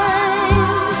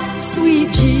time,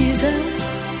 sweet Jesus.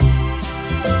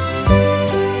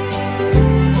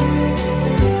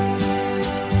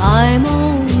 I'm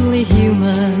only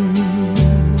human.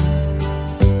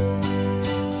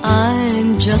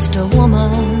 I'm just a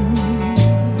woman.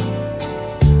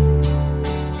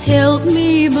 Help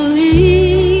me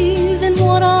believe in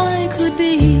what I could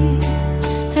be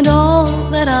and all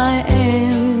that I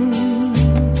am.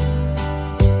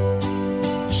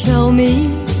 Show me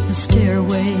the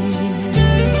stairway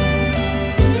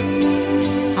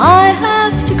I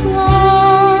have to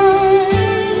climb.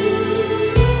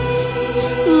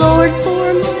 Lord,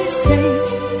 for my sake,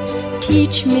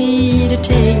 teach me to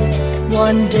take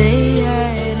one day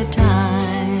at a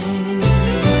time.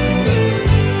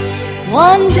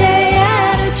 One day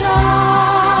at a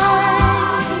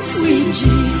time, sweet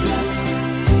Jesus.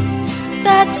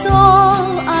 That's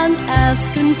all I'm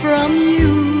asking from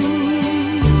you.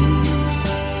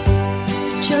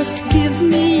 Just give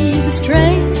me the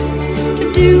strength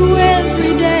to do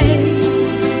every day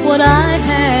what I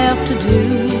have to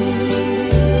do.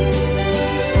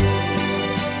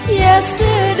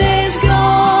 Yesterday's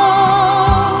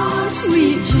gone,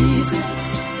 sweet Jesus,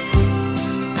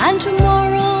 and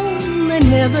tomorrow may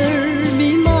never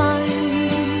be mine.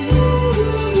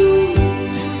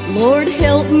 Lord,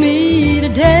 help me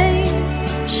today,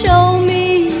 show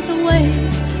me the way,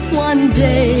 one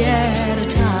day at a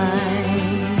time.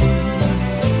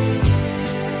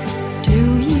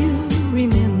 Do you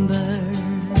remember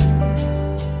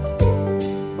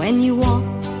when you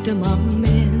walked among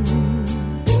men?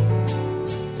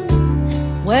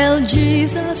 Well,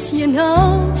 Jesus, you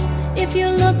know, if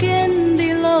you're looking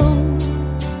below,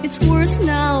 it's worse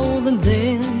now than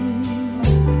then.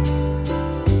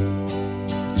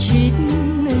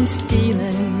 Cheating and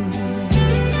stealing,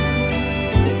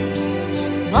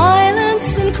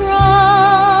 violence and crime.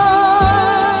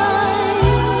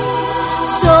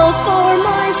 So for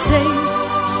my sake,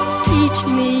 teach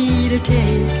me to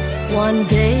take one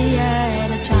day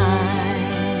at a time.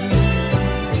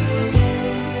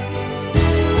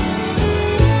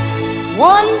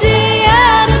 One day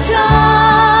at a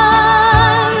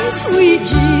time, sweet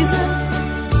Jesus.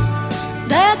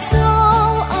 That's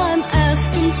all I'm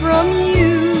asking from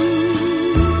you.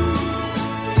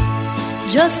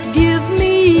 Just give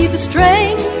me the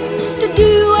strength to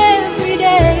do every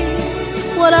day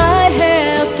what I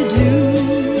have to do.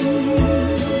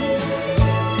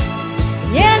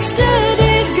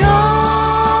 Yesterday's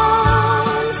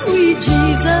gone, sweet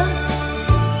Jesus,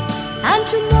 and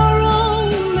tomorrow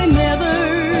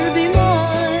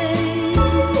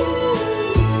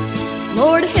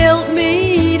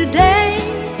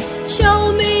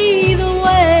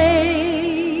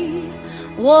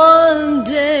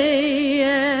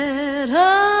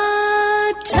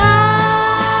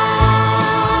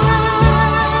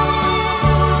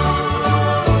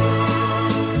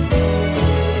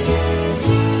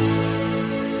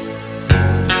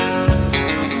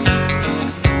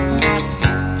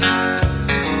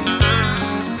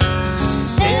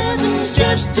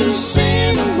just a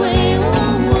sin away,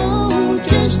 oh,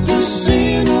 just a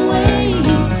sin away.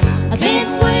 I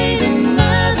can't wait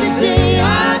another day.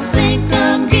 I think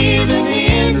I'm giving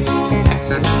in.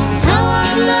 How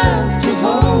I'd love to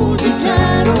hold you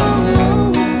tight,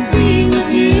 oh, be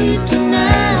with you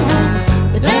tonight.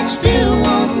 But that still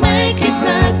won't make it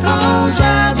right, 'cause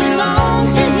I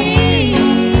belong to him.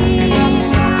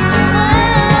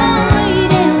 Way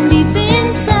down deep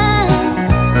inside,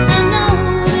 I know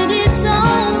that it's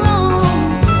all wrong.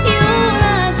 Your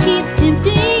eyes keep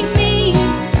tempting me,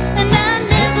 and I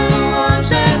never was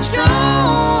that strong.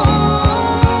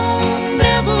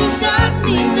 Devil's got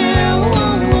me now,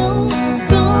 oh,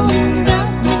 gone and got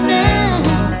me now.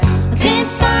 I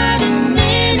can't fight him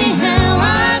anyhow.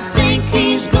 I think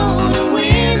he's gonna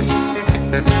win.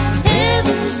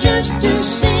 Heaven's just a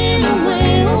sin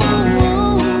away,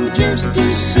 oh, just a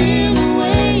sin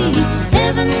away.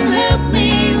 Heaven help me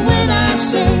when I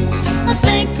say I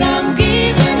think I'm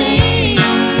giving in.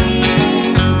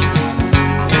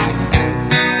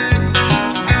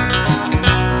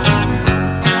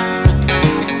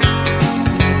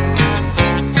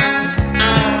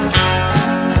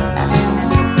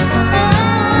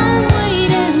 Oh, way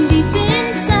down deep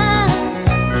inside,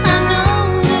 I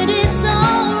know that it's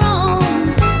all wrong.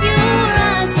 Your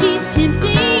eyes keep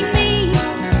tempting me,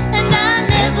 and I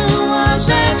never was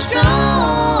that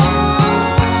strong.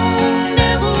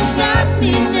 Devil's got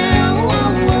me now,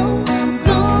 oh,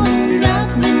 gone and got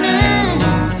me now.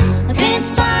 I can't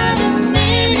fight him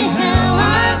anyhow.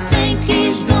 I think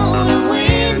he's gonna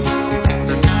win.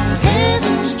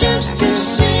 Heaven's just a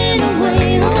sin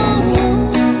away, oh,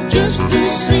 just a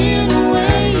sin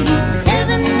away.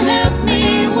 Heaven help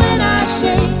me when I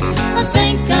say I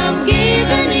think I'm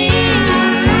giving in.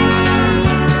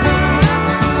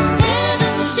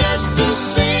 Heaven's just a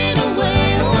sin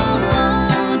away,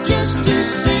 oh, just a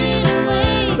sin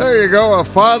away. There you go, a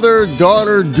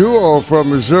father-daughter duo from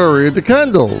Missouri, the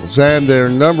Kendalls, and their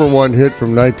number one hit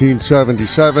from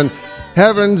 1977,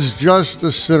 Heaven's Just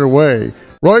a Sin Away.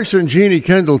 Royce and Jeannie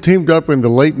Kendall teamed up in the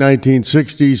late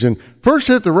 1960s and first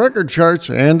hit the record charts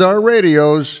and our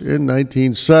radios in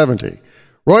 1970.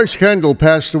 Royce Kendall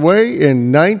passed away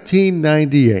in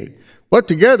 1998, but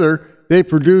together they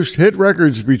produced hit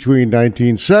records between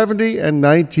 1970 and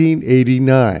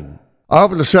 1989.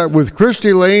 Off the set with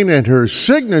Christy Lane and her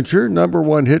signature number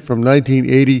one hit from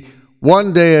 1980,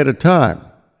 One Day at a Time.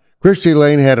 Christy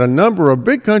Lane had a number of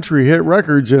big country hit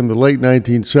records in the late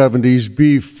 1970s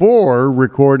before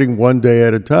recording One Day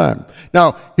at a Time.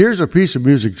 Now, here's a piece of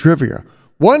music trivia.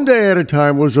 One Day at a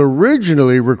Time was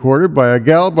originally recorded by a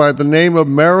gal by the name of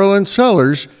Marilyn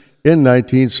Sellers in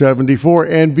 1974,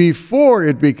 and before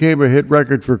it became a hit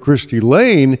record for Christy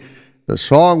Lane, the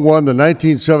song won the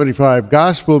 1975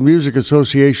 Gospel Music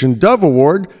Association Dove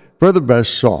Award for the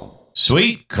best song.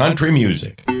 Sweet country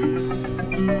music.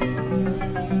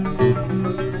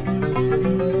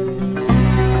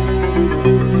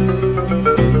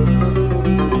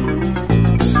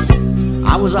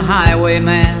 I was a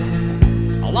highwayman.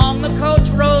 Along the coach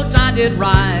roads I did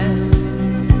ride,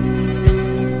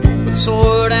 with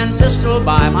sword and pistol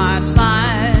by my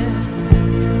side.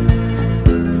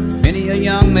 Many a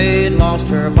young maid lost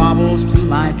her baubles to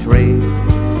my trade.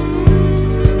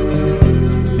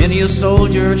 Many a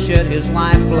soldier shed his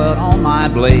lifeblood on my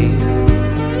blade.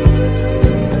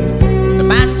 The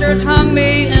bastards hung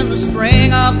me in the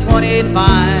spring of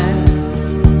 25,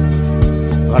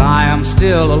 but I am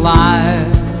still alive.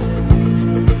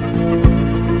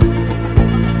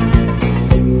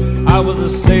 I was a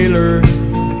sailor,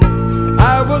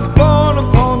 I was born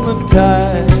upon the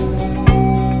tide.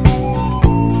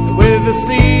 With the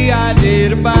sea I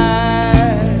did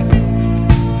abide.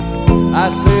 I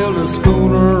sailed a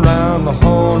schooner around the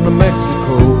Horn of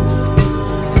Mexico.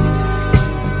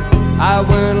 I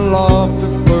went aloft to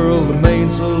furl the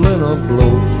mainsail in a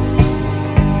blow.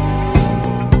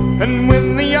 And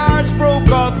when the yards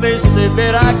broke off, they said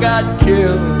that I got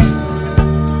killed.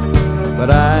 But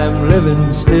I'm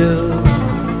living still.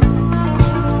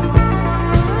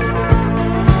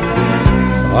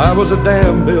 I was a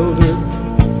dam builder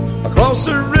across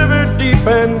a river deep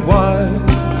and wide,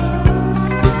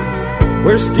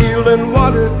 where steel and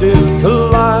water did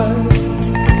collide.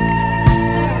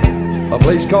 A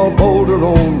place called Boulder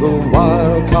on the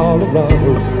wild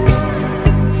Colorado.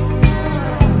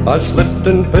 I slipped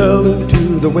and fell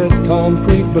into the wet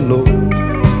concrete below.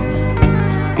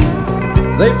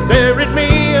 They buried me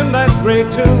in that gray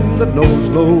tomb that knows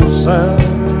no sound.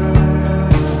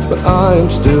 But I am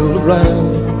still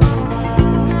around.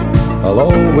 I'll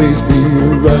always be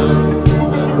around,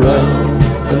 around,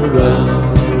 and around,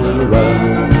 and around,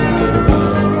 and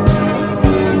around.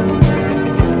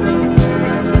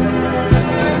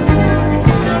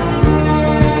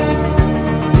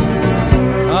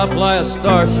 fly a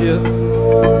starship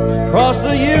across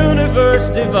the universe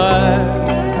divide.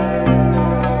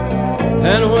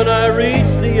 And when I reach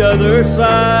the other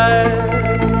side,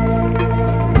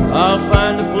 I'll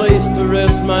find a place to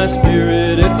rest my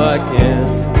spirit if I can.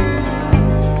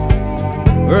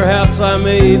 Perhaps I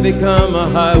may become a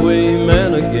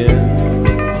highwayman again.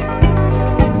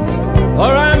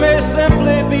 Or I may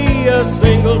simply be a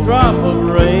single drop of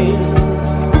rain,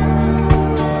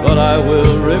 but I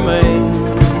will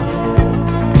remain.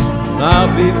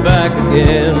 I'll be back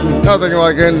again. Nothing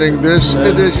like ending this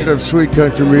edition of Sweet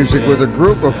Country Music with a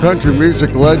group of country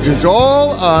music legends all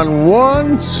on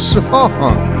one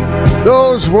song.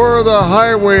 Those were the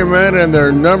Highwaymen and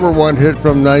their number one hit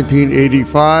from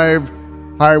 1985,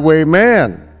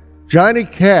 Highwayman. Johnny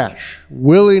Cash,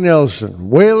 Willie Nelson,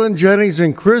 Waylon Jennings,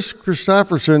 and Chris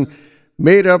Christopherson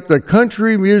made up the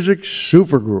country music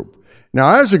supergroup.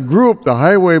 Now, as a group, the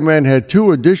Highwaymen had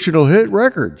two additional hit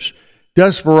records,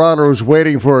 Desperados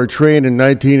Waiting for a Train in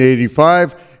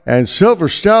 1985 and Silver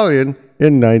Stallion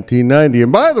in 1990.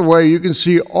 And by the way, you can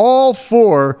see all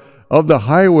four of the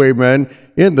Highwaymen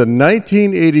in the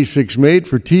 1986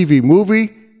 made-for-TV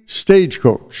movie,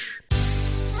 Stagecoach.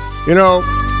 You know,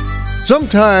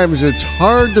 sometimes it's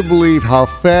hard to believe how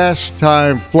fast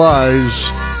time flies.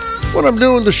 When I'm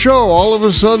doing the show, all of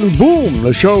a sudden, boom,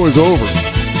 the show is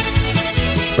over.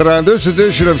 But on this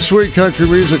edition of Sweet Country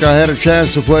Music, I had a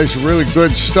chance to play some really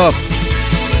good stuff.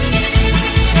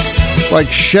 Like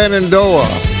Shenandoah,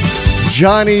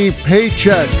 Johnny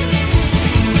Paycheck.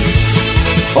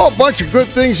 Oh, a bunch of good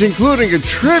things, including a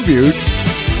tribute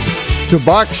to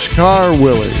Boxcar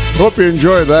Willie. Hope you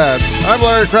enjoy that. I'm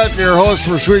Larry Crackton, your host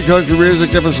for Sweet Country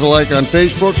Music. Give us a like on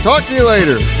Facebook. Talk to you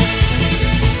later.